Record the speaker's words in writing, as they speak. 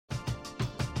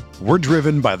We're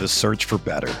driven by the search for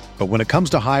better. But when it comes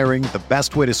to hiring, the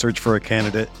best way to search for a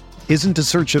candidate isn't to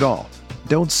search at all.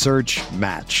 Don't search,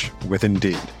 match with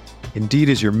Indeed. Indeed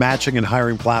is your matching and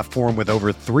hiring platform with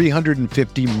over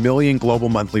 350 million global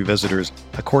monthly visitors,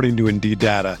 according to Indeed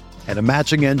data, and a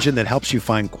matching engine that helps you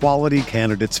find quality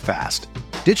candidates fast.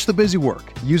 Ditch the busy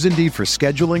work. Use Indeed for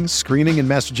scheduling, screening, and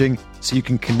messaging so you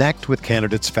can connect with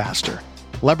candidates faster.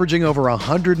 Leveraging over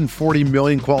 140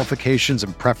 million qualifications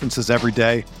and preferences every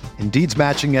day, Indeed's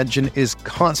matching engine is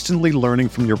constantly learning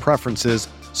from your preferences,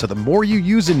 so the more you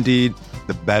use Indeed,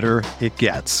 the better it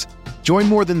gets. Join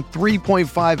more than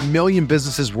 3.5 million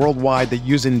businesses worldwide that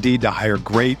use Indeed to hire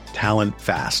great talent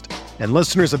fast. And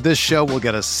listeners of this show will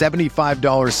get a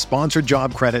 $75 sponsored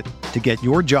job credit to get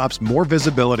your jobs more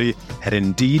visibility at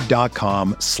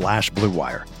Indeed.com/Blue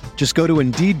Wire. Just go to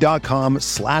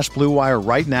Indeed.com/Blue Wire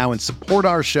right now and support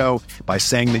our show by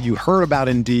saying that you heard about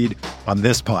Indeed on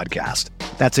this podcast.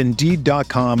 That's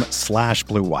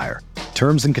Indeed.com/Blue Wire.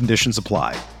 Terms and conditions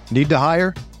apply. Need to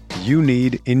hire? You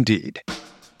need Indeed.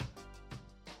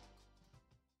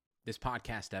 This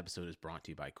podcast episode is brought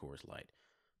to you by Coors Light.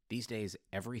 These days,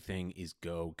 everything is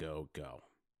go, go, go.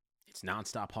 It's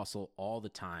nonstop hustle all the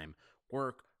time.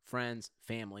 Work, friends,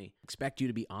 family, expect you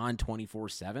to be on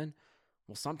 24/7.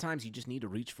 Well, sometimes you just need to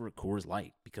reach for a Coors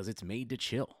Light because it's made to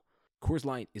chill. Coors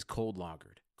Light is cold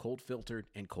lagered, cold filtered,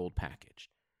 and cold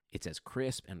packaged. It's as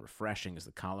crisp and refreshing as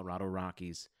the Colorado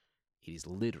Rockies. It is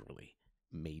literally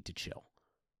made to chill.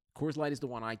 Coors Light is the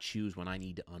one I choose when I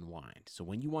need to unwind. So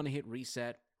when you want to hit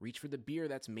reset, reach for the beer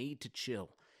that's made to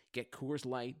chill. Get Coors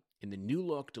Light in the new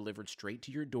look delivered straight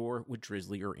to your door with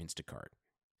Drizzly or Instacart.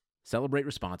 Celebrate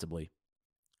responsibly.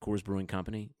 Coors Brewing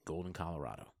Company, Golden,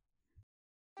 Colorado.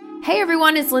 Hey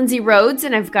everyone, it's Lindsay Rhodes,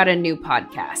 and I've got a new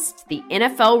podcast, The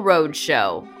NFL Road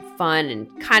Show. Fun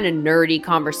and kind of nerdy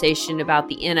conversation about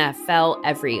the NFL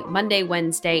every Monday,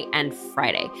 Wednesday, and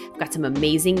Friday. I've got some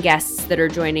amazing guests that are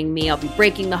joining me. I'll be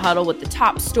breaking the huddle with the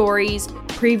top stories,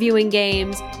 previewing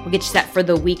games. We'll get you set for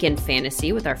the weekend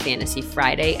fantasy with our Fantasy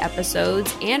Friday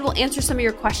episodes, and we'll answer some of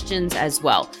your questions as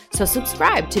well. So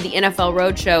subscribe to the NFL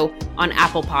Road Show on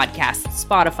Apple Podcasts,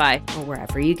 Spotify, or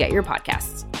wherever you get your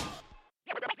podcasts.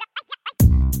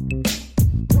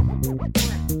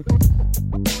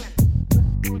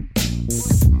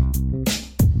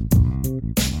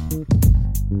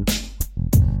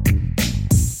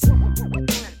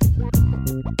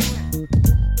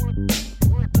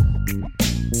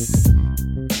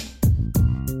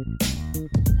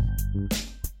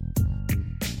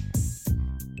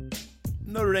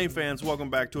 Notre Dame fans, welcome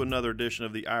back to another edition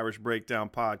of the Irish Breakdown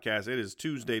Podcast. It is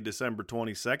Tuesday, December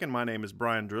 22nd. My name is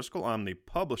Brian Driscoll. I'm the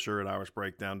publisher at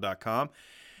irishbreakdown.com.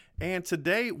 And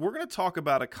today we're going to talk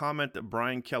about a comment that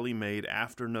Brian Kelly made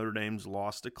after Notre Dame's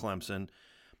loss to Clemson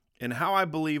and how I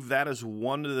believe that is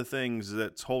one of the things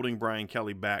that's holding Brian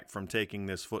Kelly back from taking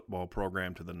this football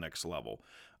program to the next level.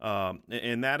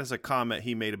 And that is a comment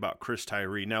he made about Chris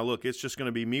Tyree. Now, look, it's just going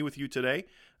to be me with you today.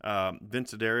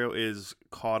 Vince Addario is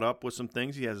caught up with some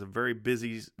things. He has a very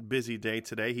busy day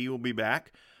today. He will be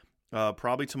back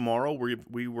probably tomorrow.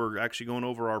 We were actually going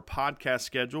over our podcast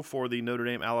schedule for the Notre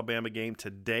Dame-Alabama game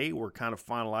today. We're kind of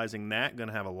finalizing that. Going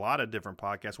to have a lot of different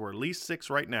podcasts. We're at least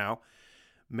 6 right now.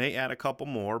 May add a couple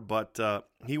more, but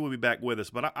he will be back with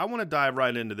us. But I want to dive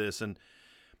right into this. And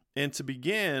to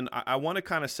begin, I want to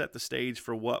kind of set the stage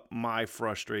for what my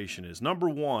frustration is. Number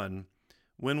one,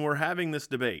 when we're having this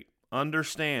debate,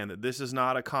 understand that this is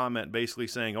not a comment basically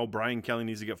saying, oh, Brian Kelly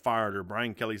needs to get fired or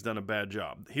Brian Kelly's done a bad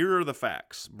job. Here are the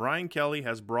facts. Brian Kelly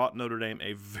has brought Notre Dame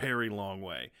a very long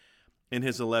way in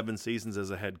his 11 seasons as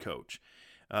a head coach.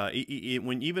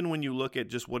 Even when you look at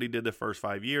just what he did the first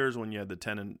 5 years, when you had the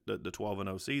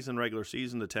 12-0 season, regular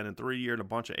season, the 10-3 year, and a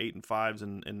bunch of 8-5s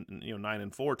and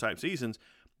 9-4 type seasons,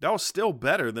 that was still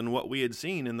better than what we had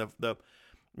seen in the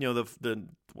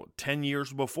 10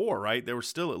 years before, right? There was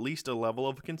still at least a level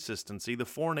of consistency. The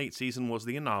 4-8 season was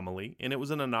the anomaly, and it was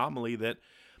an anomaly that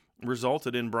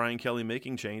resulted in Brian Kelly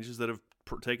making changes that have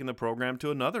taken the program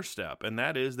to another step, and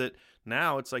that is that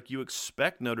now it's like you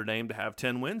expect Notre Dame to have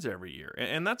 10 wins every year,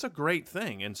 and that's a great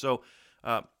thing. And so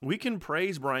we can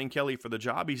praise Brian Kelly for the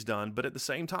job he's done, but at the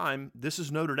same time, this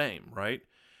is Notre Dame, right?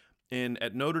 And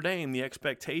at Notre Dame, the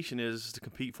expectation is to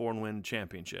compete for and win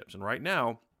championships, and right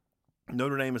now,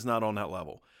 Notre Dame is not on that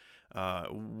level.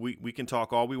 We can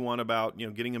talk all we want about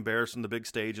getting embarrassed on the big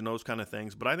stage and those kind of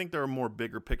things, but I think there are more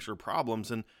bigger picture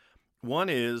problems, and one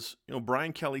is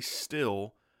Brian Kelly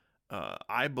still,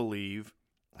 I believe,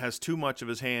 has too much of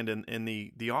his hand in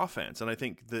the offense, and I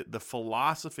think the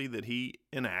philosophy that he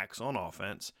enacts on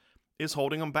offense is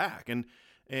holding him back. And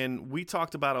And we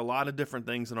talked about a lot of different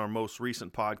things in our most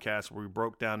recent podcast where we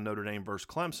broke down Notre Dame versus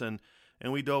Clemson,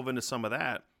 and we dove into some of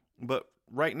that. But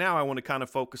right now I want to kind of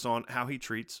focus on how he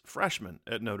treats freshmen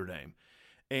at Notre Dame.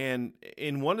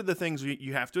 And one of the things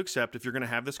you have to accept if you're going to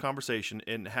have this conversation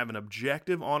and have an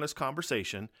objective, honest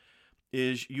conversation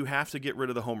is you have to get rid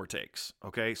of the homer takes,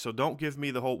 okay? So don't give me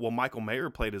the whole, well, Michael Mayer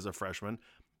played as a freshman.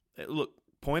 Look,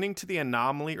 pointing to the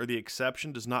anomaly or the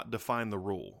exception does not define the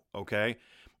rule, okay?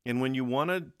 And when you want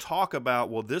to talk about,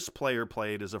 well, this player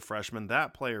played as a freshman,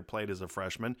 that player played as a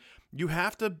freshman, you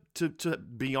have to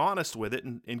be honest with it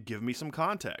and give me some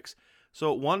context.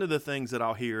 So one of the things that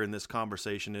I'll hear in this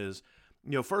conversation is,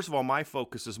 first of all, my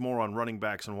focus is more on running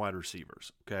backs and wide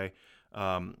receivers, okay?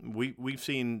 We've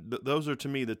seen those are, to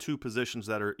me, the two positions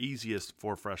that are easiest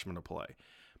for freshmen to play.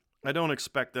 I don't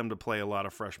expect them to play a lot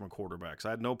of freshman quarterbacks.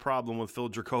 I had no problem with Phil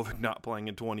Dracovic not playing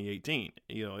in 2018.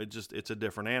 It's a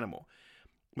different animal.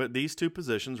 But these two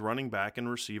positions, running back and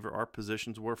receiver, are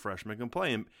positions where freshmen can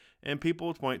play. And people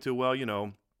would point to, well,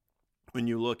 when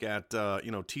you look at,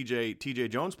 TJ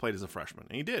Jones played as a freshman,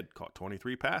 and he did, caught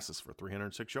 23 passes for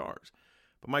 306 yards.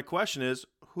 But my question is,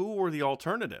 who were the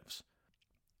alternatives?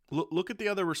 Look at the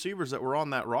other receivers that were on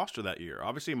that roster that year.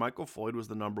 Obviously, Michael Floyd was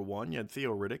the number one. You had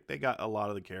Theo Riddick. They got a lot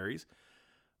of the carries.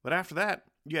 But after that,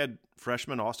 you had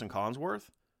freshman Austin Collinsworth.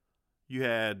 You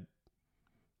had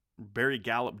Barry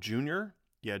Gallup Jr.,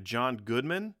 you had John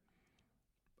Goodman.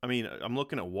 I mean, I'm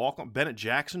looking at Bennett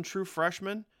Jackson, true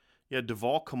freshman. You had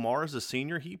Duval Kamara as a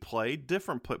senior. He played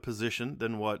different position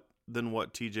than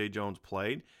what T.J. Jones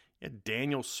played. You had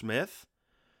Daniel Smith,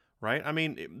 right? I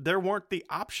mean, there weren't the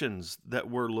options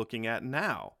that we're looking at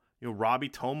now. Robbie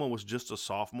Toma was just a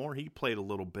sophomore. He played a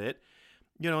little bit.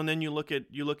 And then you look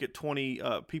at 20.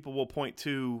 People will point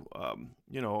to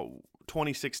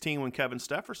 2016 when Kevin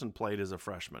Stepherson played as a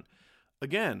freshman.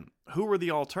 Again, who were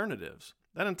the alternatives?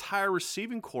 That entire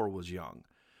receiving corps was young.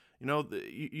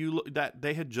 You look that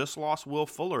they had just lost Will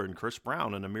Fuller and Chris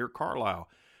Brown and Amir Carlisle.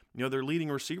 Their leading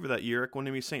receiver that year,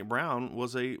 Equanimous St. Brown,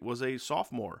 was a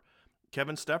sophomore.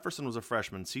 Kevin Stepherson was a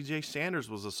freshman. C.J. Sanders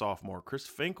was a sophomore. Chris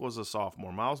Fink was a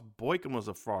sophomore. Miles Boykin was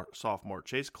a sophomore.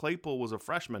 Chase Claypool was a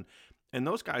freshman, and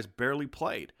those guys barely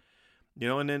played.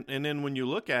 And then when you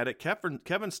look at it, Kevin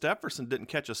Stepherson didn't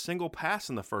catch a single pass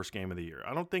in the first game of the year.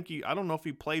 I don't know if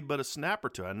he played but a snap or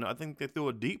two. I think they threw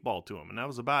a deep ball to him, and that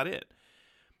was about it.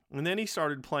 And then he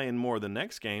started playing more the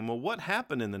next game. Well, what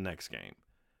happened in the next game?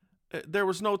 There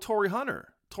was no Torrey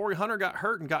Hunter. Torrey Hunter got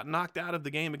hurt and got knocked out of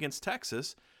the game against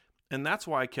Texas, and that's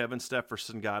why Kevin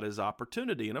Stepherson got his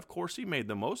opportunity. And, of course, he made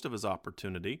the most of his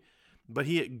opportunity, but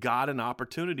he got an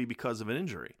opportunity because of an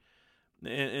injury.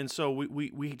 And so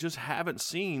we just haven't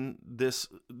seen this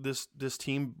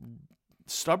team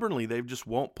stubbornly. They just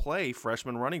won't play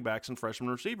freshman running backs and freshman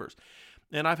receivers.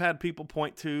 And I've had people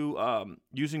point to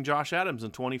using Josh Adams in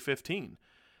 2015.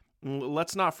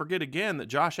 Let's not forget again that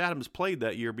Josh Adams played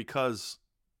that year because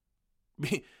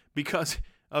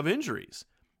of injuries.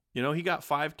 He got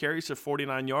 5 carries for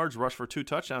 49 yards, rushed for 2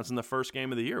 touchdowns in the first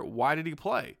game of the year. Why did he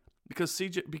play? Because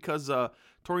Taurian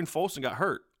Folston got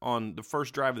hurt on the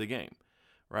first drive of the game.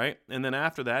 Right? And then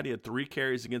after that, he had 3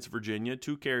 carries against Virginia,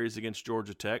 2 carries against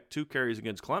Georgia Tech, 2 carries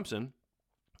against Clemson,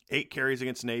 8 carries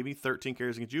against Navy, 13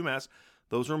 carries against UMass.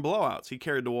 Those were in blowouts. He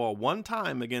carried the ball 1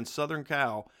 time against Southern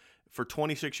Cal for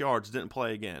 26 yards, didn't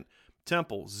play again.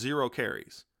 Temple, 0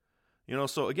 carries.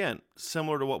 So again,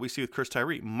 similar to what we see with Chris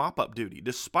Tyree, mop-up duty,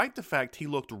 despite the fact he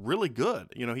looked really good.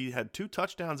 He had 2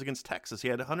 touchdowns against Texas. He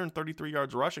had 133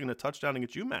 yards rushing and a touchdown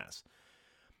against UMass.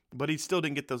 But he still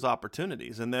didn't get those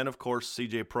opportunities. And then, of course,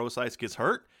 C.J. Prosise gets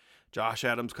hurt. Josh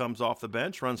Adams comes off the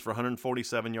bench, runs for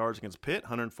 147 yards against Pitt,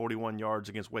 141 yards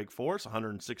against Wake Forest,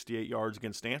 168 yards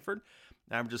against Stanford,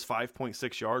 averages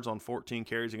 5.6 yards on 14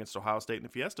 carries against Ohio State in the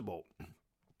Fiesta Bowl.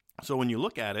 So when you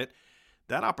look at it,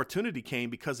 that opportunity came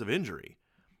because of injury.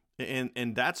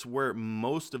 And that's where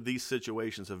most of these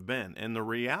situations have been. And the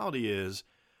reality is,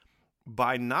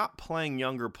 by not playing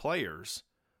younger players,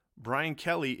 Brian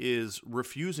Kelly is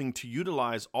refusing to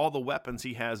utilize all the weapons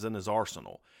he has in his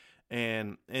arsenal.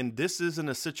 And this isn't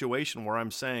a situation where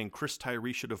I'm saying Chris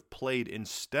Tyree should have played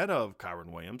instead of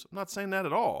Kyron Williams. I'm not saying that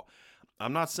at all.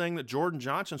 I'm not saying that Jordan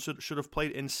Johnson should have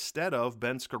played instead of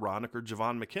Ben Skowronek or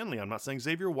Javon McKinley. I'm not saying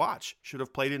Xavier Watts should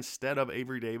have played instead of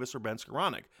Avery Davis or Ben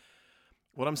Skowronek.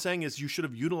 What I'm saying is you should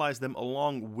have utilized them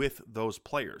along with those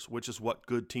players, which is what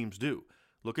good teams do.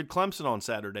 Look at Clemson on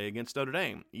Saturday against Notre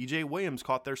Dame. E.J. Williams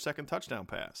caught their second touchdown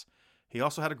pass. He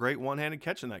also had a great one-handed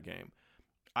catch in that game.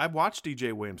 I've watched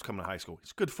E.J. Williams come to high school.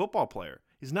 He's a good football player.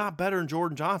 He's not better than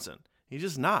Jordan Johnson. He's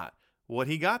just not. What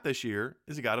he got this year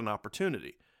is he got an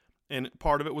opportunity. And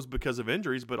part of it was because of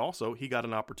injuries, but also he got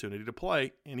an opportunity to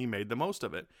play, and he made the most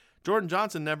of it. Jordan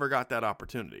Johnson never got that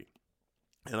opportunity.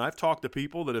 And I've talked to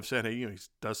people that have said, hey, he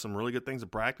does some really good things in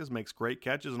practice, makes great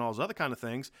catches and all those other kind of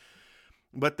things.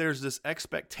 But there's this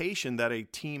expectation that a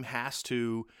team has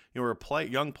to, or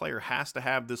young player has to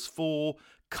have this full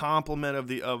complement of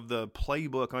the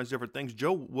playbook on these different things.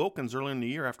 Joe Wilkins early in the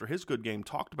year after his good game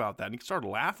talked about that, and he started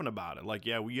laughing about it. Like,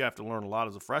 yeah, well, you have to learn a lot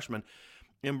as a freshman.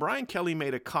 And Brian Kelly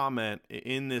made a comment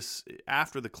in this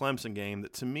after the Clemson game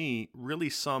that to me really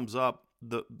sums up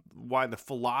why the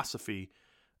philosophy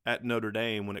at Notre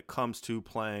Dame when it comes to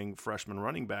playing freshman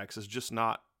running backs is just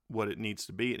not what it needs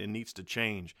to be, and it needs to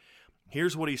change.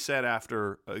 Here's what he said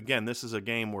after, again, this is a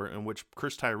game in which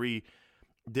Chris Tyree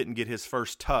didn't get his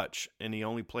first touch, and he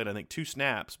only played, I think, 2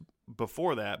 snaps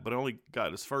before that, but only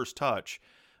got his first touch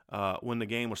when the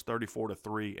game was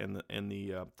 34-3 in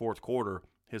the fourth quarter.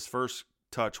 His first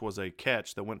touch was a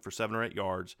catch that went for 7 or 8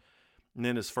 yards, and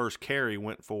then his first carry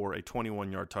went for a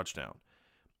 21-yard touchdown.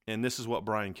 And this is what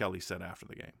Brian Kelly said after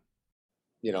the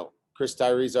game. Chris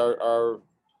Tyree's our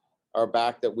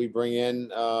back that we bring in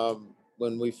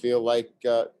when we feel like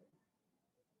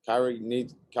Kyron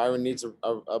needs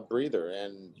a breather,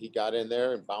 and he got in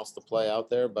there and bounced the play out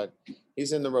there, but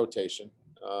he's in the rotation.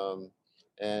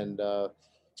 And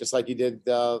just like he did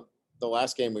the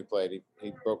last game we played,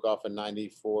 he broke off a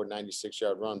 94,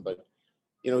 96-yard run, but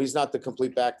he's not the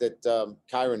complete back that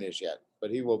Kyron is yet, but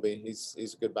he will be.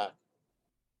 He's a good back.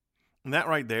 And that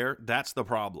right there, that's the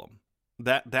problem.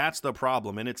 That's the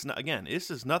problem. And it's not, again, this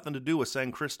has nothing to do with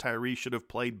saying Chris Tyree should have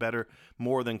played better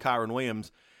more than Kyron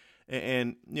Williams.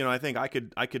 And I think I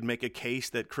could make a case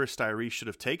that Chris Tyree should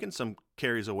have taken some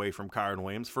carries away from Kyron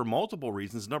Williams for multiple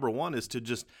reasons. Number one is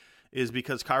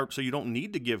because so you don't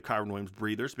need to give Kyron Williams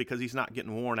breathers because he's not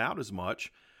getting worn out as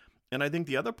much. And I think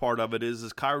the other part of it is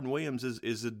Kyron Williams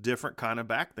is a different kind of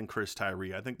back than Chris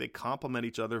Tyree. I think they complement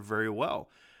each other very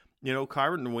well.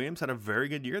 Kyron Williams had a very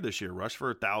good year this year. Rushed for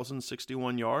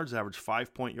 1,061 yards, averaged 5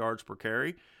 yards per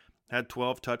carry, had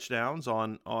 12 touchdowns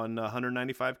on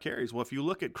 195 carries. Well, if you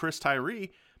look at Chris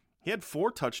Tyree, he had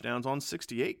 4 touchdowns on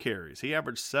 68 carries. He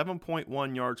averaged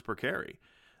 7.1 yards per carry.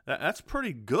 That's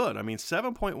pretty good. I mean,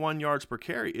 7.1 yards per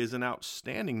carry is an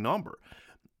outstanding number.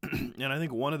 And I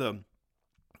think one of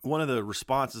the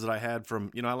responses that I had from,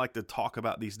 I like to talk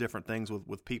about these different things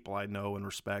with people I know and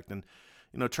respect, and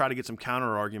try to get some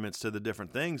counter arguments to the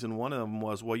different things. And one of them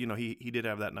was, well, he did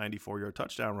have that 94-yard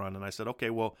touchdown run. And I said, okay,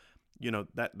 well,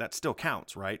 that still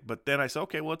counts, right? But then I said,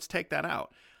 okay, well, let's take that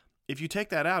out. If you take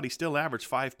that out, he still averaged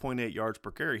 5.8 yards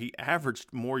per carry. He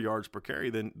averaged more yards per carry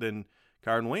than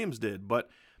Kyron Williams did. But,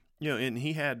 and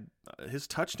he had his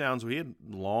touchdowns, he had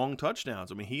long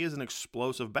touchdowns. I mean, he is an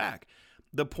explosive back.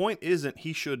 The point isn't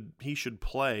he should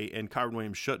play and Kyron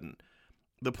Williams shouldn't.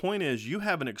 The point is you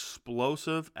have an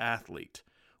explosive athlete,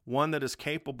 one that is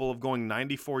capable of going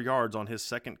 94 yards on his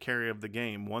second carry of the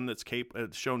game, one that's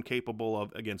shown capable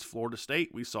of against Florida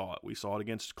State. We saw it. We saw it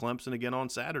against Clemson again on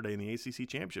Saturday in the ACC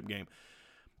championship game.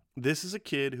 This is a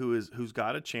kid who's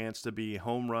got a chance to be a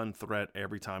home run threat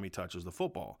every time he touches the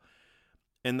football.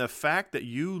 And the fact that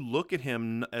you look at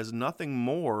him as nothing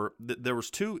more, there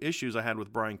was 2 issues I had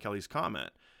with Brian Kelly's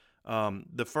comment.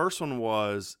 The first one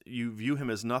was you view him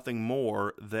as nothing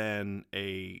more than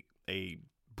a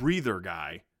breather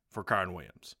guy for Kyron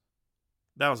Williams.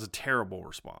 That was a terrible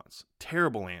response,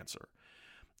 terrible answer.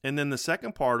 And then the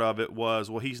second part of it was,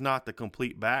 well, he's not the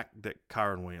complete back that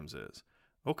Kyron Williams is.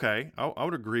 Okay, I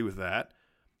would agree with that,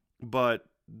 but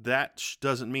that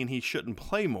doesn't mean he shouldn't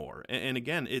play more. And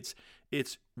again, it's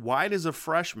why does a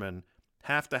freshman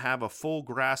have to have a full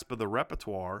grasp of the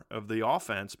repertoire of the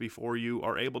offense before you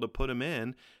are able to put him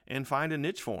in and find a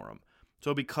niche for him?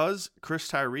 So because Chris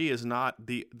Tyree is not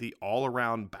the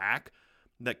all-around back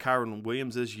that Kyron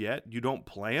Williams is yet, you don't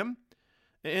play him?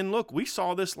 And look, we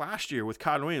saw this last year with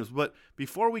Kyron Williams, but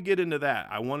before we get into that,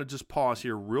 I want to just pause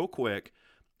here real quick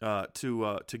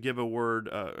to give a word,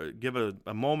 give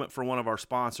a moment for one of our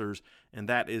sponsors, and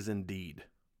that is Indeed.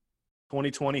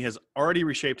 2020 has already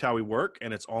reshaped how we work,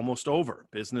 and it's almost over.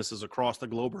 Businesses across the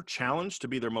globe are challenged to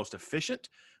be their most efficient,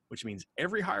 which means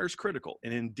every hire is critical,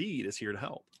 and Indeed is here to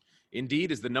help.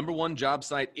 Indeed is the #1 job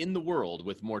site in the world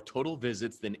with more total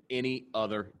visits than any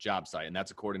other job site, and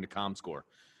that's according to ComScore.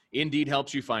 Indeed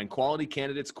helps you find quality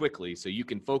candidates quickly so you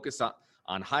can focus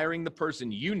on hiring the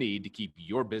person you need to keep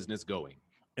your business going.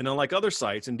 And unlike other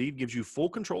sites, Indeed gives you full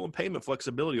control and payment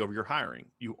flexibility over your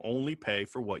hiring. You only pay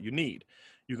for what you need.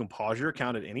 You can pause your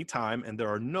account at any time, and there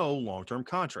are no long-term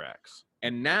contracts.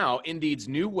 And now, Indeed's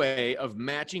new way of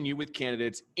matching you with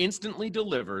candidates instantly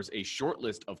delivers a short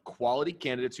list of quality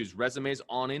candidates whose resumes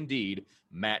on Indeed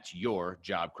match your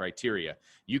job criteria.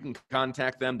 You can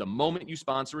contact them the moment you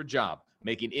sponsor a job,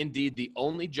 making Indeed the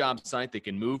only job site that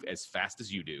can move as fast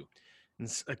as you do.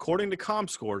 According to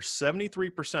ComScore,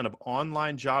 73% of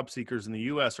online job seekers in the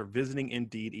U.S. are visiting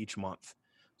Indeed each month.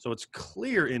 So it's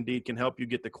clear Indeed can help you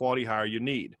get the quality hire you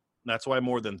need. That's why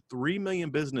more than 3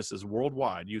 million businesses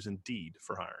worldwide use Indeed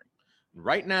for hiring.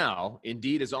 Right now,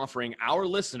 Indeed is offering our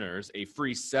listeners a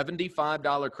free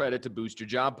 $75 credit to boost your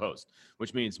job post,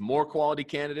 which means more quality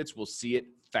candidates will see it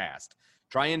fast.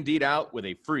 Try Indeed out with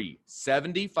a free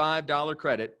 $75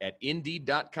 credit at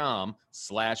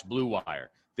Indeed.com/Blue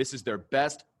Wire. This is their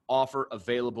best offer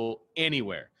available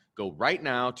anywhere. Go right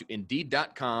now to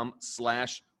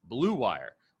Indeed.com/Blue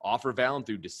Wire. Offer valid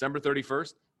through December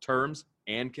 31st. Terms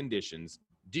and conditions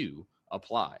do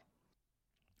apply.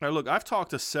 Now, look, I've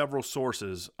talked to several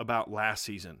sources about last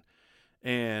season,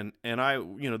 and I,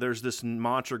 there's this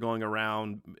mantra going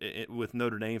around with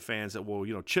Notre Dame fans that, well,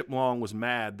 Chip Long was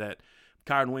mad that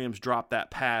Kyren Williams dropped that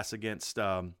pass against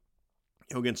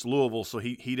Louisville, so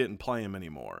he didn't play him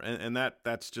anymore, and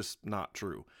that's just not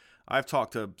true. I've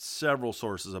talked to several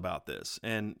sources about this,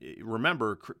 and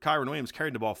remember, Kyren Williams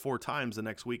carried the ball 4 times the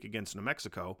next week against New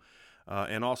Mexico.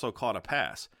 And also caught a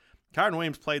pass. Kyren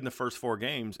Williams played in the first 4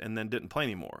 games and then didn't play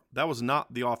anymore. That was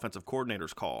not the offensive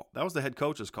coordinator's call. That was the head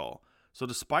coach's call. So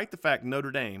despite the fact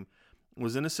Notre Dame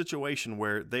was in a situation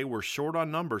where they were short on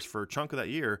numbers for a chunk of that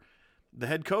year, the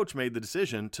head coach made the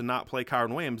decision to not play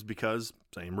Kyren Williams because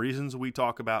same reasons we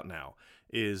talk about now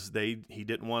is he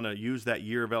didn't want to use that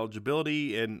year of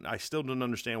eligibility, and I still don't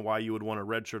understand why you would want to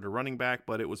redshirt a running back,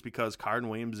 but it was because Kyren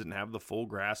Williams didn't have the full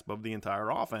grasp of the entire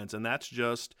offense, and that's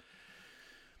just –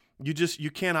 you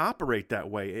can't operate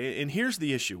that way. And here's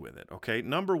the issue with it, okay?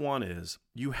 Number one is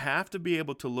you have to be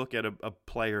able to look at a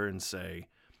player and say,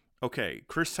 okay,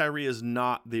 Chris Tyree is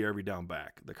not the every down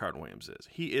back that Kyren Williams is.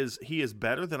 He is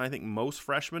better than I think most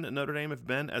freshmen at Notre Dame have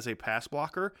been as a pass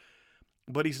blocker,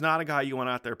 but he's not a guy you want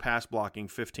out there pass blocking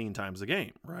 15 times a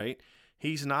game, right?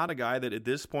 He's not a guy that at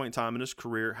this point in time in his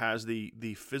career has the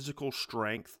physical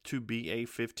strength to be a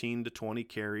 15 to 20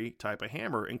 carry type of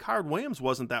hammer. And Kyren Williams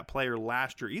wasn't that player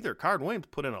last year either. Kyren Williams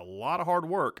put in a lot of hard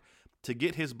work to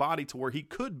get his body to where he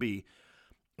could be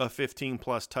a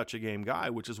 15-plus touch-a-game guy,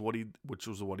 which was what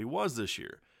he was this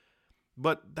year.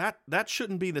 But that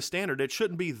shouldn't be the standard. It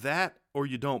shouldn't be that or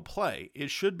you don't play.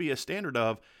 It should be a standard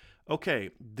of,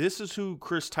 okay, this is who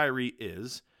Chris Tyree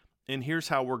is, and here's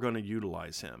how we're going to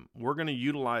utilize him. We're going to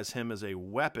utilize him as a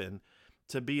weapon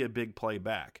to be a big play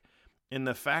back. And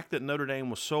the fact that Notre Dame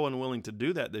was so unwilling to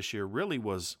do that this year really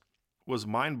was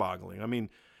mind-boggling. I mean,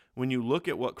 when you look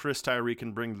at what Chris Tyree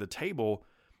can bring to the table,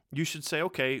 you should say,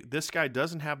 okay, this guy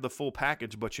doesn't have the full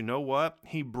package, but you know what?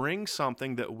 He brings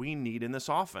something that we need in this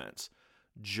offense,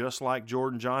 just like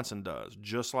Jordan Johnson does,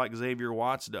 just like Xavier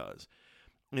Watts does.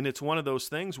 And it's one of those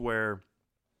things where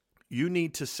you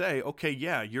need to say, okay,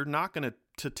 yeah, you're not going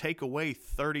to take away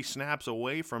 30 snaps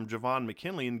away from Javon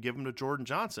McKinley and give them to Jordan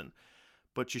Johnson,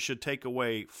 but you should take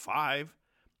away 5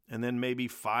 and then maybe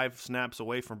 5 snaps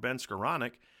away from Ben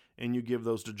Skowronek and you give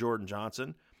those to Jordan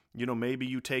Johnson. Maybe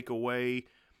you take away,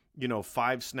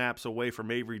 5 snaps away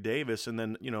from Avery Davis and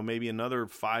then, maybe another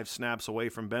 5 snaps away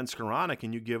from Ben Skowronek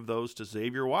and you give those to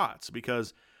Xavier Watts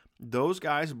because those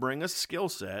guys bring a skill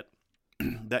set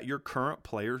that your current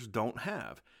players don't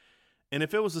have. And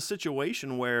if it was a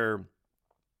situation where,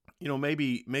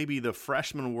 maybe the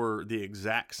freshmen were the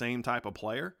exact same type of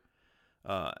player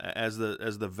as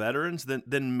the veterans,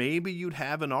 then maybe you'd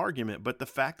have an argument. But the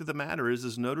fact of the matter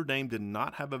is Notre Dame did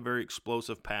not have a very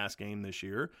explosive pass game this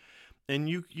year. And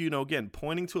again,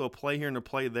 pointing to a play here and a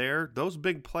play there, those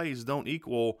big plays don't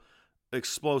equal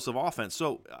explosive offense.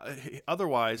 So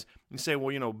otherwise, you say,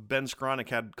 well, Ben Skowronek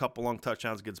had a couple long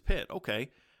touchdowns against Pitt. Okay.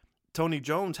 Tony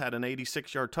Jones had an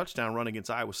 86-yard touchdown run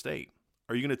against Iowa State.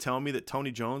 Are you going to tell me that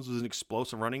Tony Jones was an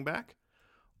explosive running back?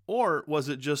 Or was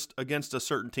it just against a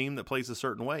certain team that plays a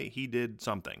certain way? He did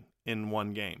something in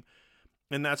one game.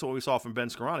 And that's what we saw from Ben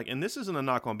Skowronek. And this isn't a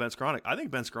knock on Ben Skowronek. I think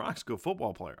Ben Skowronek's a good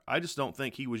football player. I just don't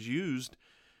think he was used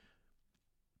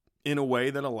in a way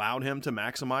that allowed him to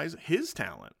maximize his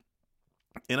talent.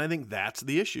 And I think that's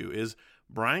the issue is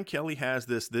Brian Kelly has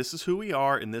this is who we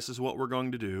are and this is what we're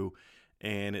going to do.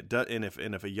 And it does, and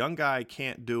if a young guy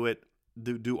can't do it,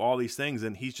 do all these things,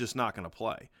 then he's just not going to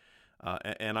play.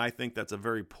 And I think that's a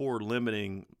very poor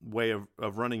limiting way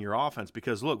of running your offense.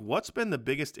 Because look, what's been the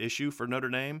biggest issue for Notre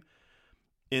Dame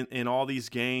in all these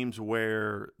games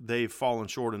where they've fallen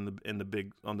short on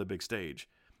the big stage?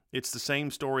 It's the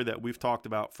same story that we've talked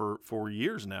about for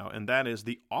years now, and that is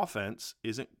the offense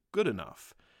isn't good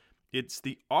enough. It's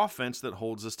the offense that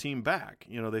holds this team back.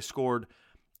 They scored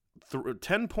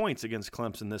 10 points against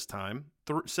Clemson this time.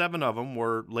 7 of them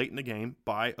were late in the game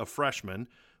by a freshman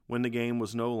when the game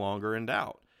was no longer in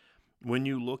doubt. When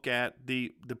you look at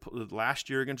the last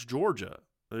year against Georgia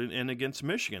and against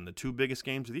Michigan, the 2 biggest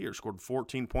games of the year, scored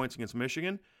 14 points against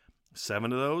Michigan.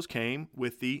 7 of those came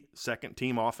with the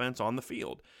second-team offense on the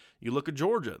field. You look at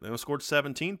Georgia, they scored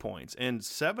 17 points, and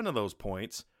 7 of those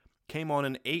points came on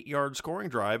an 8-yard scoring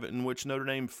drive in which Notre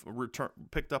Dame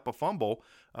picked up a fumble,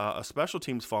 a special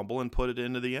teams fumble, and put it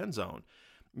into the end zone.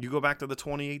 You go back to the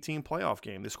 2018 playoff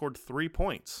game. They scored 3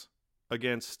 points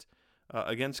against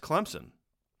Clemson.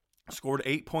 Scored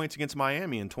 8 points against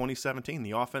Miami in 2017.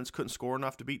 The offense couldn't score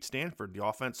enough to beat Stanford. The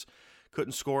offense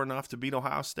couldn't score enough to beat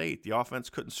Ohio State. The offense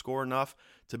couldn't score enough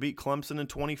to beat Clemson in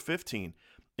 2015.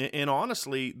 And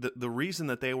honestly, the reason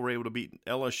that they were able to beat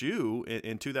LSU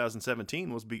in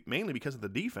 2017 was mainly because of the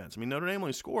defense. I mean, Notre Dame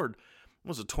only scored,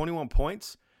 21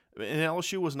 points? And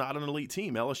LSU was not an elite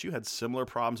team. LSU had similar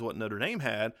problems to what Notre Dame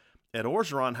had. Ed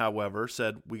Orgeron, however,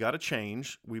 said, we got to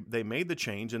change. They made the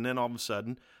change, and then all of a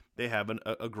sudden they have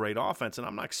a great offense. And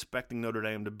I'm not expecting Notre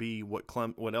Dame to be what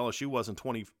LSU was in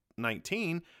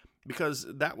 2019, because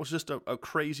that was just a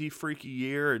crazy, freaky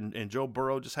year, and Joe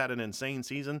Burrow just had an insane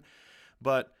season.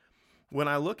 But when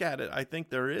I look at it, I think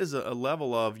there is a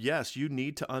level of, yes, you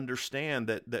need to understand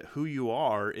that who you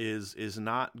are is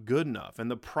not good enough. And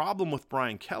the problem with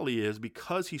Brian Kelly is,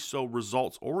 because he's so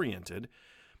results-oriented,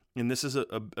 and this is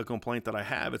a complaint that I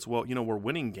have, it's, we're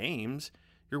winning games.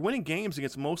 You're winning games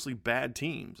against mostly bad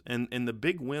teams. And the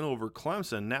big win over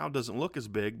Clemson now doesn't look as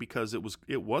big because it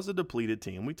was a depleted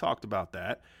team. We talked about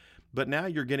that. But now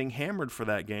you're getting hammered for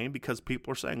that game because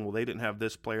people are saying, well, they didn't have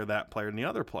this player, that player, and the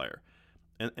other player.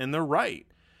 And they're right.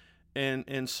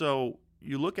 And so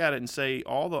you look at it and say,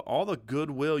 all the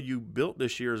goodwill you built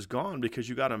this year is gone because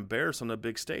you got embarrassed on a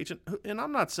big stage. And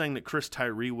I'm not saying that Chris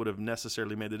Tyree would have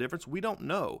necessarily made the difference. We don't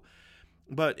know.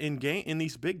 But in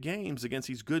these big games against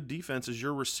these good defenses,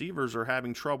 your receivers are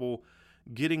having trouble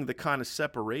getting the kind of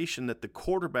separation that the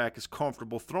quarterback is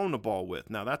comfortable throwing the ball with.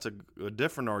 Now, that's a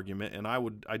different argument, and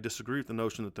I disagree with the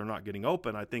notion that they're not getting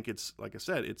open. I think it's, like I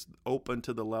said, it's open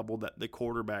to the level that the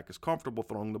quarterback is comfortable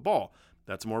throwing the ball.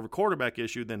 That's more of a quarterback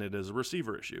issue than it is a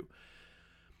receiver issue.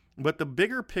 But the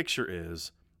bigger picture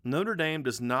is, Notre Dame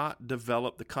does not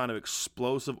develop the kind of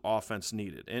explosive offense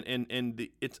needed.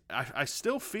 I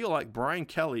still feel like Brian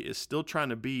Kelly is still trying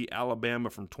to be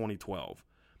Alabama from 2012.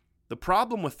 The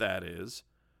problem with that is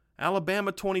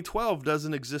Alabama 2012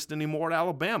 doesn't exist anymore at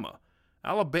Alabama.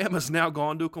 Alabama's now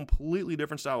gone to a completely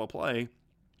different style of play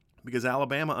because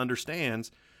Alabama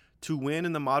understands to win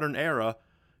in the modern era,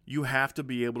 you have to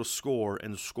be able to score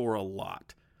and score a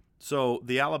lot. So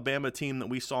the Alabama team that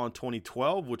we saw in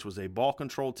 2012, which was a ball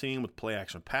control team with play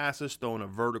action passes, throwing a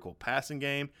vertical passing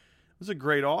game, was a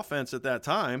great offense at that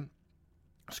time.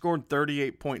 Scored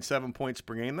 38.7 points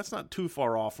per game. That's not too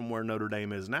far off from where Notre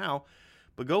Dame is now.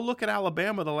 But go look at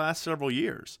Alabama the last several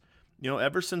years.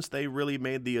 Ever since they really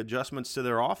made the adjustments to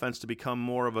their offense to become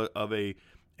more of a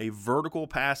vertical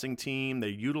passing team, they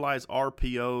utilize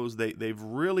RPOs. They've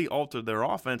really altered their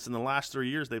offense. In the last 3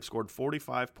 years, they've scored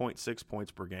 45.6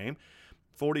 points per game,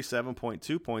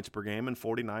 47.2 points per game, and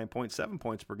 49.7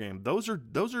 points per game. Those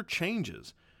are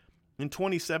changes. In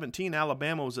 2017,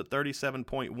 Alabama was at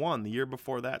 37.1. The year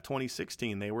before that,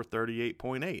 2016, they were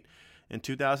 38.8. In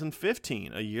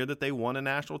 2015, a year that they won a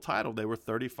national title, they were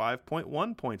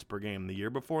 35.1 points per game. The year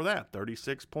before that,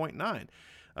 36.9.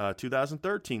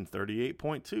 2013,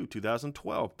 38.2.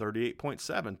 2012,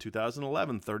 38.7.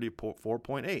 2011,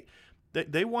 34.8.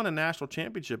 They won a national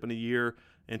championship in a year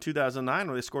in 2009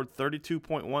 where they scored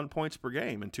 32.1 points per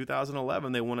game. In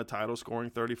 2011, they won a title scoring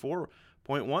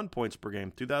 34.1 points per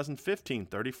game. 2015,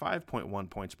 35.1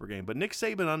 points per game. But Nick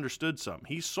Saban understood something.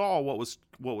 He saw what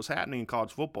was happening in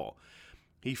college football.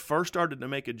 He first started to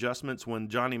make adjustments when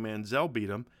Johnny Manziel beat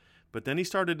him, but then he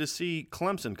started to see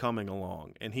Clemson coming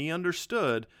along, and he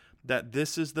understood that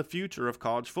this is the future of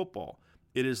college football.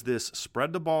 It is this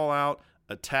spread the ball out,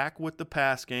 attack with the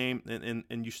pass game,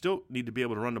 and you still need to be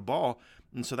able to run the ball.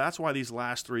 And so that's why these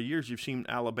last 3 years you've seen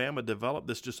Alabama develop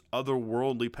this just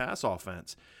otherworldly pass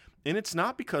offense. And it's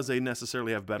not because they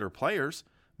necessarily have better players.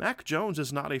 Mac Jones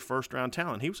is not a first-round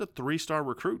talent. He was a 3-star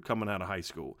recruit coming out of high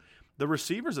school. The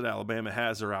receivers that Alabama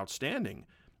has are outstanding.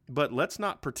 But let's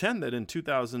not pretend that in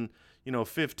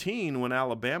 2015, when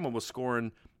Alabama was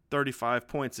scoring 35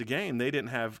 points a game, they didn't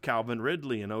have Calvin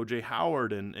Ridley and O.J.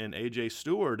 Howard and A.J.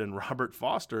 Stewart and Robert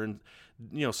Foster and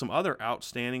some other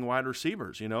outstanding wide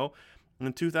receivers.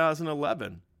 In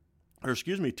 2009,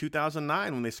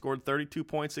 when they scored 32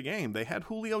 points a game, they had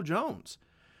Julio Jones.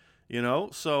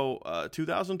 So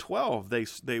 2012, they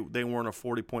weren't a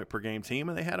 40-point per game team,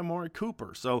 and they had Amari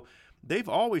Cooper. So they've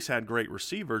always had great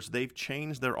receivers. They've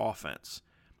changed their offense.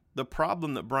 The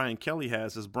problem that Brian Kelly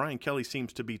has is Brian Kelly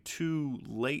seems to be too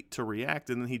late to react,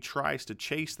 and then he tries to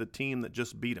chase the team that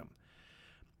just beat him.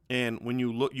 And when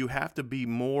you look, you have to be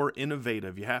more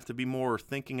innovative. You have to be more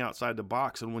thinking outside the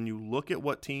box. And when you look at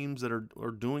what teams that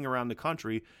are doing around the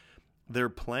country, they're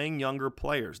playing younger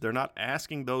players. They're not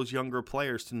asking those younger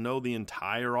players to know the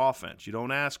entire offense. You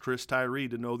don't ask Chris Tyree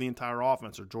to know the entire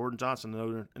offense or Jordan Johnson to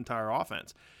know the entire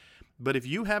offense. But if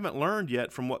you haven't learned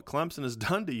yet from what Clemson has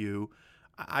done to you,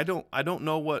 I don't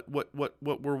know what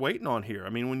we're waiting on here. I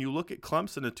mean, when you look at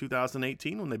Clemson in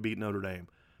 2018 when they beat Notre Dame,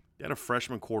 they had a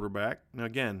freshman quarterback. Now,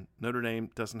 again, Notre Dame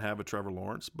doesn't have a Trevor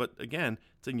Lawrence, but again,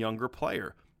 it's a younger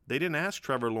player. They didn't ask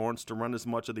Trevor Lawrence to run as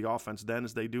much of the offense then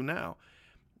as they do now.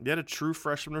 They had a true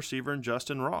freshman receiver in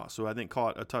Justin Ross, who I think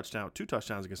caught two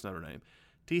touchdowns against Notre Dame.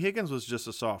 T. Higgins was just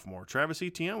a sophomore. Travis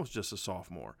Etienne was just a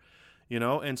sophomore.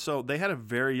 And so they had a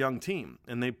very young team,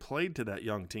 and they played to that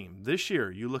young team. This year,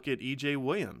 you look at E.J.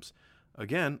 Williams,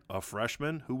 again, a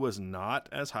freshman who was not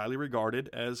as highly regarded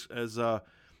as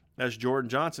Jordan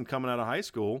Johnson coming out of high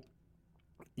school.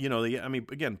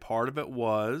 Again, part of it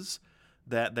was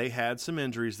that they had some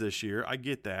injuries this year. I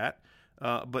get that.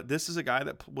 But this is a guy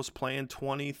that was playing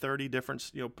 20, 30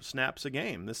 different snaps a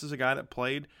game. This is a guy that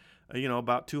played,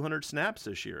 about 200 snaps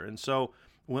this year. And so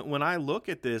when I look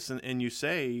at this and you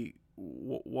say,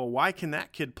 well, why can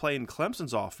that kid play in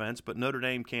Clemson's offense, but Notre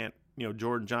Dame can't,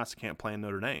 Jordan Johnson can't play in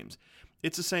Notre Dame's?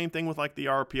 It's the same thing with like the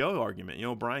RPO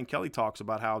argument. Brian Kelly talks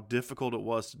about how difficult it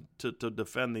was to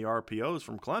defend the RPOs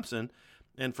from Clemson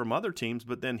and from other teams,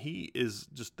 but then he is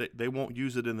just, they won't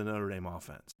use it in the Notre Dame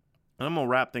offense. And I'm going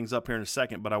to wrap things up here in a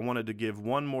second, but I wanted to give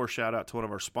one more shout out to one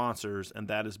of our sponsors, and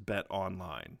that is Bet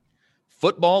Online.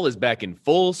 Football is back in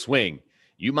full swing.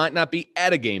 You might not be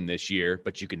at a game this year,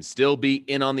 but you can still be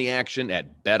in on the action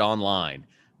at Bet Online.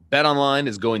 Bet Online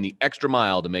is going the extra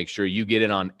mile to make sure you get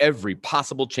in on every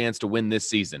possible chance to win this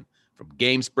season. From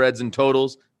game spreads and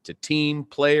totals to team,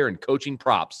 player, and coaching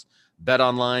props, Bet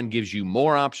Online gives you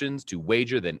more options to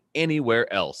wager than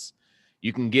anywhere else.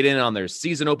 You can get in on their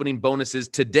season opening bonuses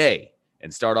today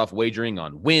and start off wagering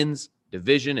on wins,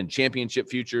 division, and championship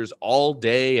futures all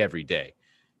day, every day.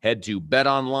 Head to Bet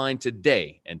Online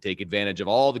today and take advantage of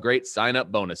all the great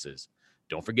sign-up bonuses.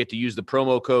 Don't forget to use the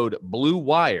promo code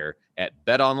BLUEWIRE at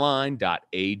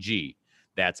betonline.ag.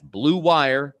 That's Blue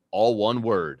Wire, all one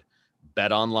word.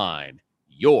 Bet Online,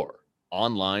 your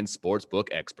online sportsbook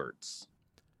experts.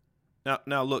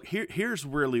 Now look, here's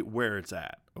really where it's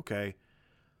at, okay?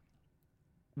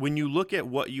 When you look at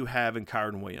what you have in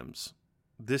Kyren Williams,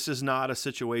 this is not a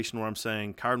situation where I'm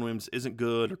saying Kyren Williams isn't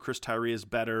good or Chris Tyree is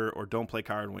better or don't play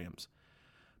Kyren Williams.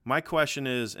 My question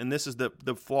is, and this is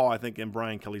the flaw, I think, in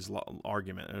Brian Kelly's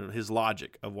argument, his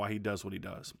logic of why he does what he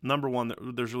does. Number one,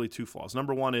 there's really two flaws.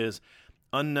 Number one is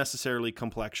unnecessarily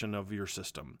complexion of your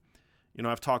system.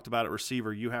 I've talked about it,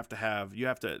 receiver. You have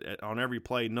to on every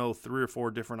play know 3 or 4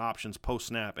 different options post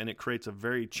snap, and it creates a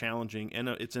very challenging, and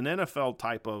it's an NFL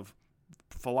type of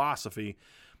philosophy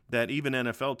that even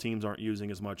NFL teams aren't using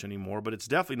as much anymore, but it's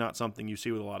definitely not something you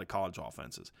see with a lot of college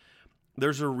offenses.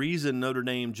 There's a reason Notre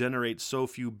Dame generates so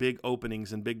few big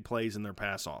openings and big plays in their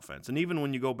pass offense. And even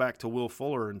when you go back to Will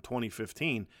Fuller in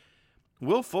 2015,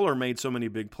 Will Fuller made so many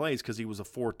big plays because he was a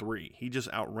 4-3. He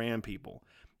just outran people.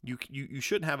 You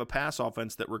shouldn't have a pass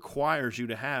offense that requires you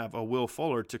to have a Will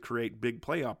Fuller to create big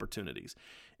play opportunities.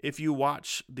 If you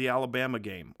watch the Alabama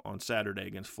game on Saturday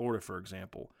against Florida, for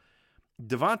example,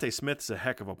 Devontae Smith's a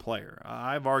heck of a player.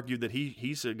 I've argued that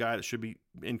he's a guy that should be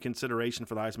in consideration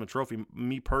for the Heisman Trophy.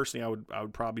 Me personally, I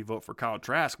would probably vote for Kyle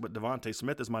Trask, but Devontae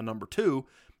Smith is my number 2.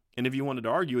 And if you wanted to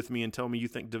argue with me and tell me you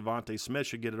think Devontae Smith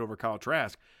should get it over Kyle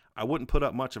Trask, I wouldn't put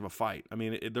up much of a fight. I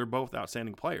mean, they're both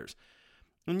outstanding players.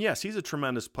 And yes, he's a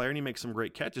tremendous player and he makes some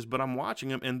great catches, but I'm watching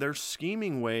him and they're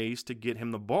scheming ways to get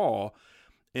him the ball.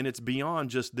 And it's beyond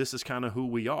just this is kind of who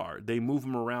we are. They move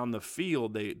him around the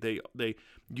field. They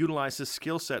utilize his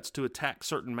skill sets to attack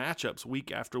certain matchups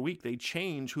week after week. They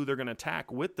change who they're going to attack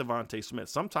with Devontae Smith.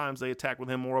 Sometimes they attack with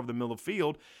him more over the middle of the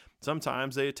field.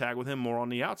 Sometimes they attack with him more on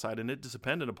the outside, and it is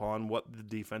dependent upon what the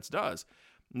defense does.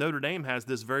 Notre Dame has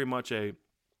this very much a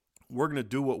we're going to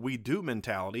do what we do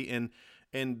mentality,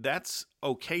 and that's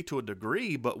okay to a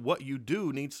degree, but what you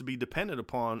do needs to be dependent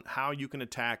upon how you can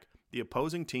attack the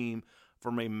opposing team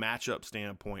from a matchup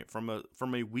standpoint, from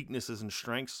a weaknesses and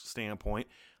strengths standpoint,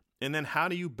 and then how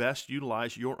do you best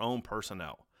utilize your own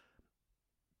personnel?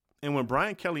 And when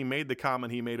Brian Kelly made the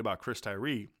comment he made about Chris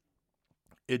Tyree,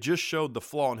 it just showed the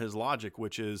flaw in his logic,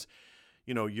 which is,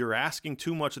 you're asking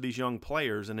too much of these young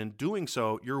players, and in doing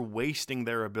so, you're wasting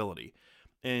their ability.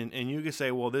 And you can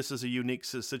say, well, this is a unique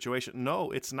situation.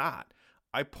 No, it's not.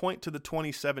 I point to the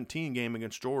 2017 game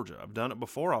against Georgia. I've done it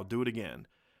before. I'll do it again.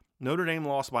 Notre Dame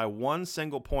lost by 1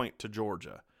 single point to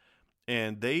Georgia.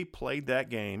 And they played that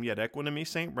game. You had Equanimous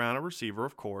St. Brown, a receiver,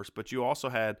 of course, but you also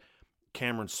had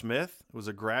Cameron Smith, who was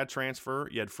a grad transfer.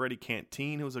 You had Freddie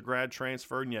Canteen, who was a grad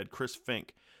transfer. And you had Chris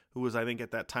Fink, who was, I think,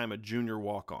 at that time a junior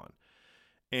walk-on.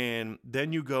 And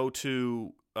then you go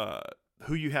to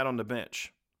who you had on the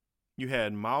bench. You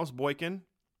had Miles Boykin,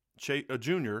 a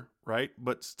junior, right,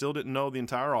 but still didn't know the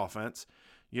entire offense.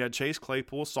 You had Chase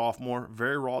Claypool, sophomore,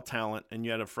 very raw talent, and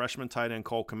you had a freshman tight end,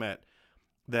 Cole Kmet,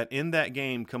 that in that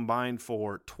game combined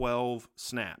for 12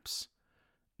 snaps.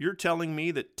 You're telling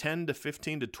me that 10 to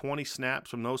 15 to 20 snaps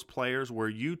from those players where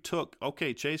you took,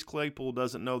 okay, Chase Claypool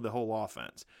doesn't know the whole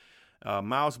offense.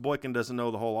 Miles Boykin doesn't know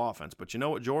the whole offense. But you know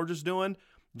what Georgia's doing?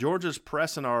 Georgia's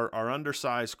pressing our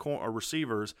undersized our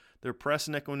receivers. They're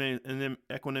pressing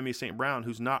Equanimous St. Brown,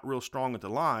 who's not real strong at the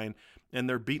line, and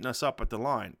they're beating us up at the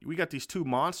line. We got these two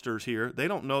monsters here. They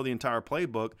don't know the entire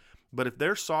playbook, but if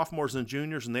they're sophomores and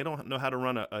juniors and they don't know how to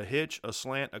run a hitch, a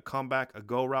slant, a comeback, a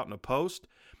go route, and a post,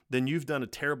 then you've done a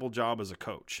terrible job as a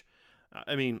coach.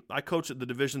 I mean, I coach at the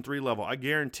Division III level. I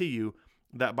guarantee you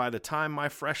that by the time my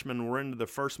freshmen were into the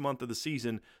first month of the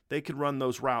season, they could run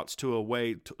those routes to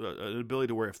an ability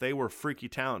to where if they were freaky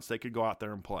talents, they could go out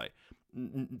there and play.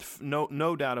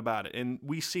 No doubt about it. And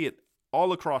we see it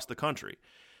all across the country.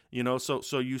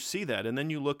 So you see that. And then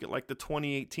you look at like the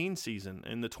 2018 season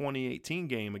and the 2018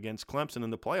 game against Clemson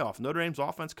in the playoff. Notre Dame's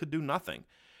offense could do nothing.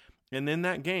 And in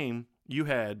that game, you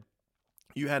had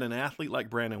an athlete like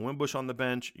Brandon Wimbush on the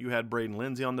bench. You had Braden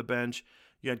Lindsey on the bench.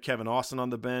 You had Kevin Austin on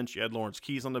the bench. You had Lawrence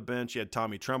Keys on the bench. You had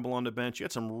Tommy Tremble on the bench. You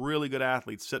had some really good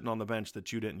athletes sitting on the bench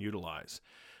that you didn't utilize.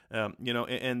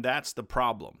 And that's the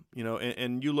problem.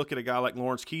 And you look at a guy like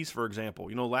Lawrence Keys, for example.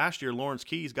 Last year Lawrence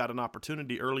Keys got an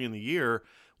opportunity early in the year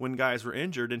when guys were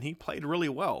injured, and he played really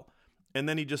well. And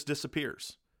then he just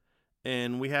disappears.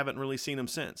 And we haven't really seen him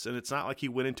since. And it's not like he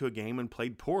went into a game and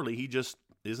played poorly. He just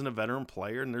isn't a veteran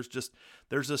player, and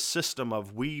there's a system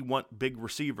of we want big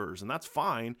receivers, and that's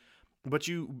fine. But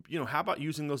how about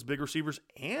using those big receivers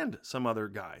and some other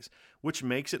guys, which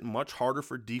makes it much harder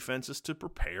for defenses to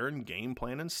prepare and game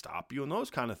plan and stop you and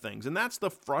those kind of things. And that's the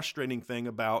frustrating thing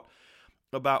about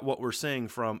what we're seeing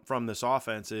from this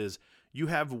offense is you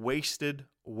have wasted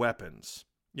weapons.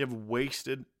 You have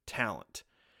wasted talent.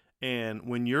 And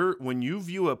when you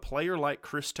view a player like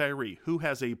Chris Tyree, who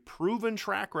has a proven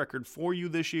track record for you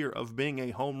this year of being a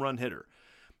home run hitter,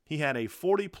 he had a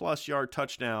 40-plus yard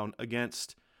touchdown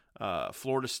against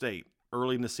Florida State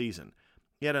early in the season.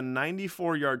 He had a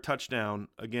 94-yard touchdown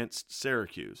against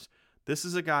Syracuse. This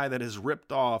is a guy that has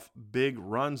ripped off big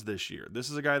runs this year. This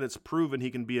is a guy that's proven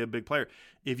he can be a big player.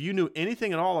 If you knew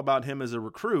anything at all about him as a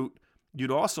recruit,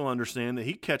 you'd also understand that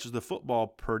he catches the football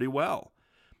pretty well.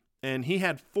 And he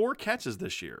had 4 catches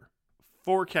this year.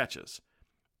 4 catches.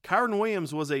 Kyron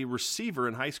Williams was a receiver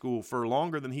in high school for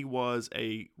longer than he was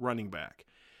a running back.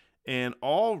 And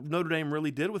all Notre Dame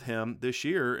really did with him this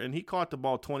year, and he caught the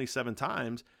ball 27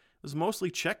 times, was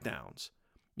mostly checkdowns.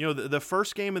 The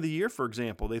first game of the year, for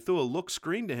example, they threw a look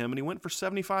screen to him, and he went for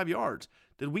 75 yards.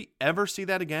 Did we ever see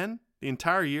that again the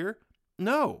entire year?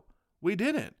 No, we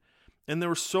didn't. And there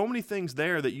were so many things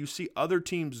there that you see other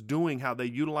teams doing, how they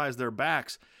utilize their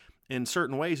backs in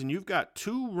certain ways. And you've got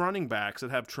 2 running backs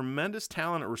that have tremendous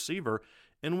talent at receiver,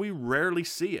 and we rarely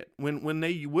see it. When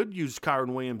they would use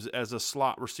Kyron Williams as a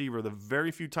slot receiver, the very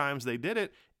few times they did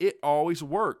it, it always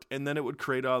worked, and then it would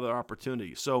create other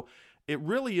opportunities. So it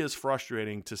really is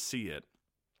frustrating to see it,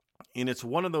 and it's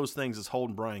one of those things that's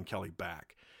holding Brian Kelly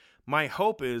back. My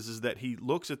hope is that he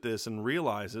looks at this and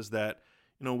realizes that,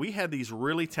 we had these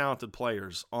really talented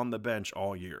players on the bench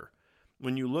all year.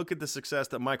 When you look at the success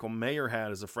that Michael Mayer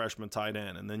had as a freshman tight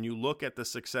end, and then you look at the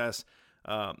success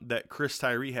that Chris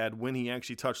Tyree had when he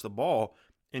actually touched the ball,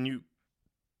 and you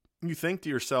think to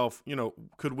yourself,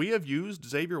 could we have used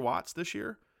Xavier Watts this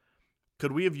year?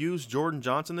 Could we have used Jordan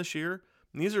Johnson this year?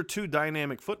 And these are 2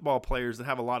 dynamic football players that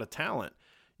have a lot of talent.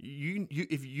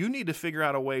 If you need to figure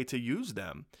out a way to use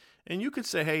them. And you could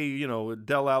say, hey,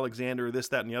 Dell Alexander, this,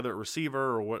 that, and the other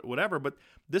receiver or whatever, but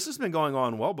this has been going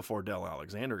on well before Dell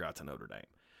Alexander got to Notre Dame.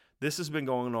 This has been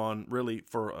going on really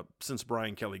since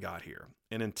Brian Kelly got here.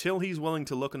 And until he's willing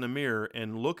to look in the mirror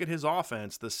and look at his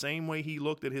offense the same way he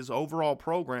looked at his overall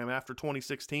program after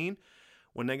 2016,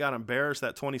 when they got embarrassed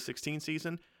that 2016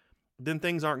 season, then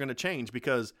things aren't going to change,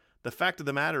 because the fact of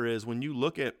the matter is, when you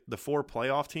look at the 4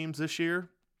 playoff teams this year,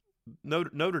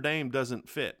 Notre Dame doesn't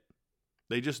fit.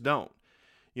 They just don't.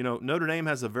 You know, Notre Dame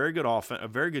has a very good offense, a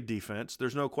very good defense.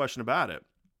 There's no question about it.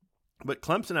 But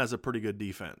Clemson has a pretty good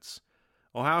defense.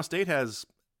 Ohio State has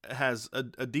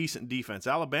a decent defense.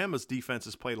 Alabama's defense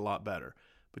has played a lot better.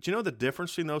 But you know the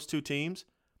difference between those two teams?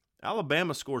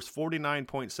 Alabama scores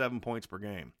 49.7 points per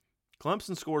game.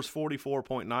 Clemson scores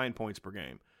 44.9 points per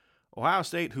game. Ohio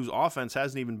State, whose offense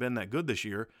hasn't even been that good this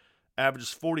year,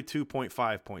 averages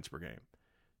 42.5 points per game.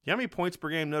 You know how many points per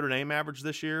game Notre Dame averaged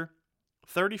this year?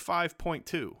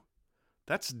 35.2.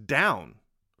 That's down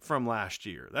from last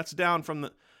year. That's down from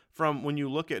when you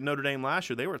look at Notre Dame last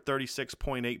year. They were at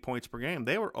 36.8 points per game.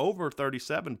 They were over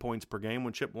 37 points per game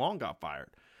when Chip Long got fired.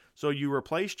 So you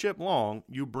replace Chip Long,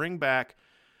 you bring back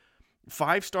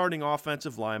 5 starting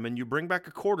offensive linemen, you bring back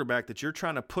a quarterback that you're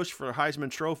trying to push for a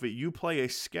Heisman Trophy. You play a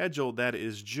schedule that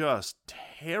is just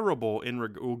terrible,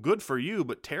 good for you,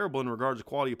 but terrible in regards to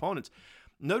quality opponents.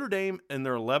 Notre Dame and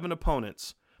their 11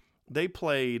 opponents, they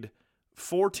played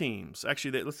 4 teams.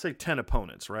 Actually, let's say 10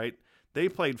 opponents, right? They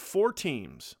played 4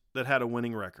 teams that had a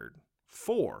winning record.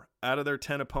 4 out of their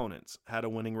 10 opponents had a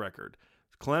winning record.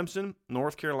 Clemson,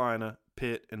 North Carolina,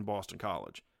 Pitt, and Boston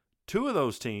College. 2 of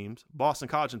those teams, Boston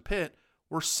College and Pitt,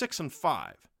 were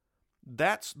 6-5.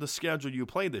 That's the schedule you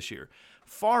played this year.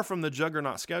 Far from the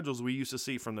juggernaut schedules we used to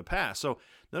see from the past. So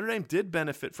Notre Dame did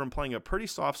benefit from playing a pretty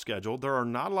soft schedule. There are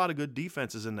not a lot of good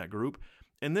defenses in that group.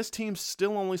 And this team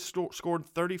still only scored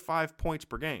 35 points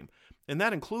per game. And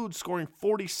that includes scoring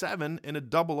 47 in a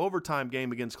double overtime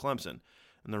game against Clemson.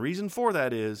 And the reason for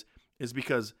that is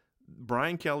because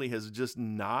Brian Kelly has just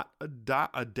not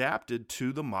adapted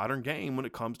to the modern game when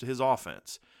it comes to his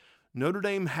offense. Notre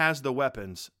Dame has the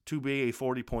weapons to be a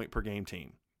 40-point per game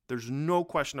team. There's no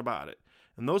question about it.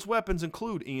 And those weapons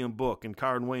include Ian Book and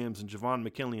Kyron Williams and Javon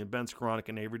McKinley and Ben Skoranek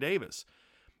and Avery Davis.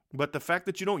 But the fact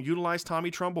that you don't utilize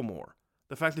Tommy Trumbull more,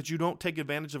 the fact that you don't take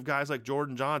advantage of guys like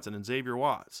Jordan Johnson and Xavier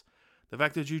Watts, the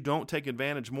fact that you don't take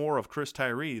advantage more of Chris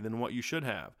Tyree than what you should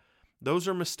have, those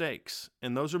are mistakes.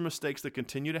 And those are mistakes that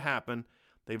continue to happen.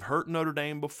 They've hurt Notre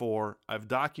Dame before. I've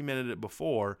documented it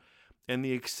before. And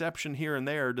the exception here and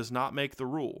there does not make the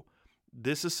rule.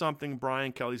 This is something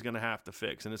Brian Kelly's going to have to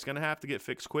fix. And it's going to have to get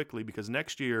fixed quickly because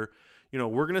next year,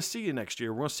 we're going to see you next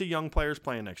year. We're going to see young players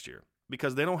playing next year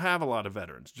because they don't have a lot of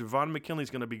veterans. Javon McKinley's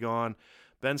going to be gone.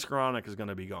 Ben Skoranek is going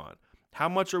to be gone. How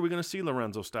much are we going to see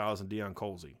Lorenzo Styles and Deion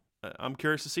Colzie? I'm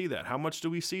curious to see that. How much do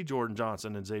we see Jordan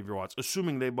Johnson and Xavier Watts,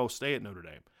 assuming they both stay at Notre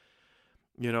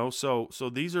Dame? So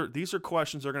these are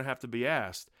questions that are going to have to be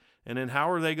asked. And then how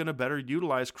are they going to better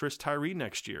utilize Chris Tyree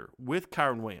next year with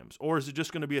Kyron Williams? Or is it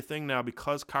just going to be a thing now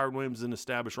because Kyron Williams is an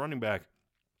established running back?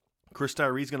 Chris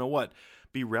Tyree's going to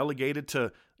be relegated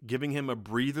to giving him a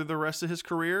breather the rest of his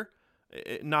career?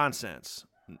 Nonsense.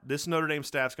 This Notre Dame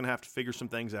staff's going to have to figure some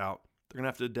things out. They're going to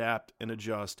have to adapt and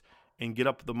adjust and get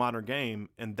up to the modern game,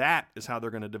 and that is how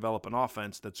they're going to develop an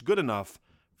offense that's good enough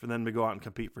for them to go out and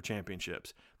compete for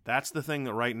championships. That's the thing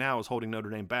that right now is holding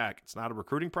Notre Dame back. It's not a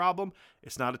recruiting problem.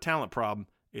 It's not a talent problem.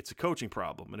 It's a coaching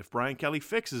problem. And if Brian Kelly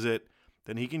fixes it,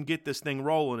 then he can get this thing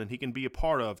rolling and he can be a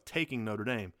part of taking Notre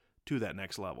Dame to that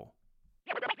next level.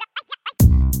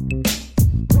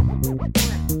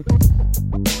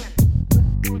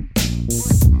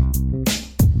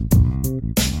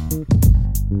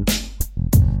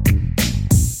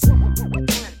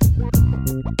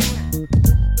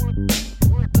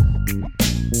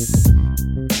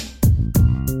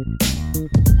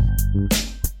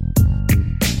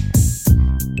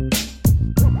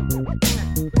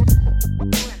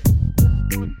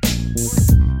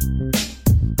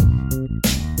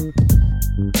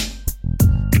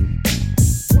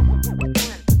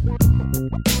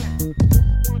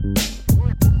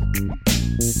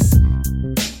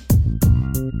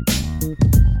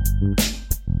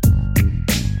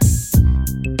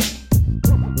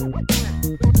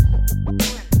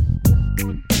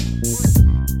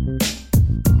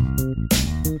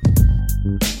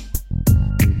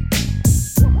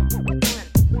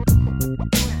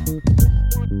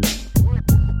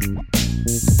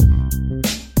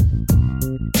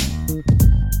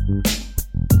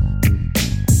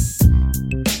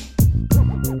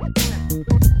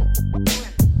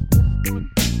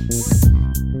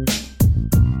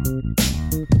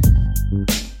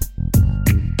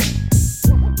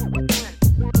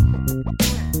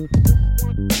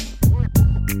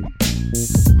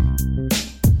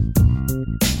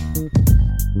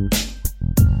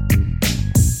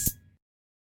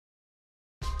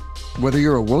 Whether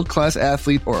you're a world-class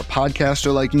athlete or a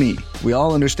podcaster like me, we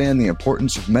all understand the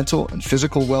importance of mental and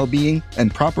physical well-being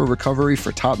and proper recovery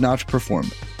for top-notch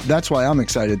performance. That's why I'm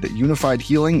excited that Unified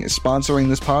Healing is sponsoring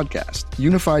this podcast.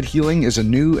 Unified Healing is a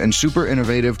new and super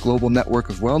innovative global network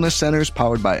of wellness centers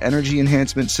powered by Energy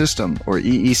Enhancement System, or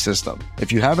EE System.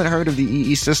 If you haven't heard of the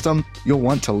EE System, you'll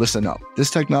want to listen up.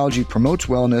 This technology promotes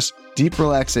wellness, deep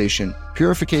relaxation,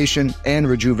 purification, and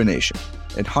rejuvenation.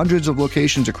 At hundreds of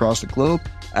locations across the globe,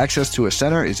 access to a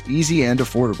center is easy and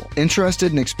affordable.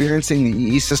 Interested in experiencing the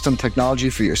EE System technology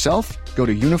for yourself? Go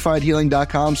to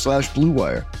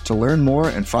unifiedhealing.com/bluewire to learn more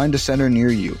and find a center near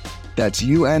you. That's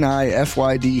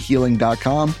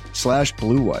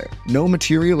unifydhealing.com/bluewire. No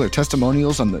material or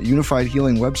testimonials on the Unified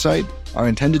Healing website are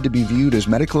intended to be viewed as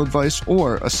medical advice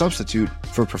or a substitute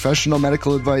for professional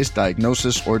medical advice,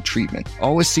 diagnosis, or treatment.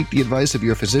 Always seek the advice of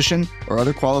your physician or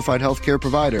other qualified healthcare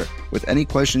provider with any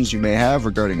questions you may have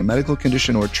regarding a medical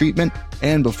condition or treatment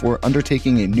and before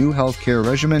undertaking a new healthcare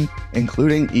regimen,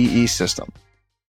 including EE System.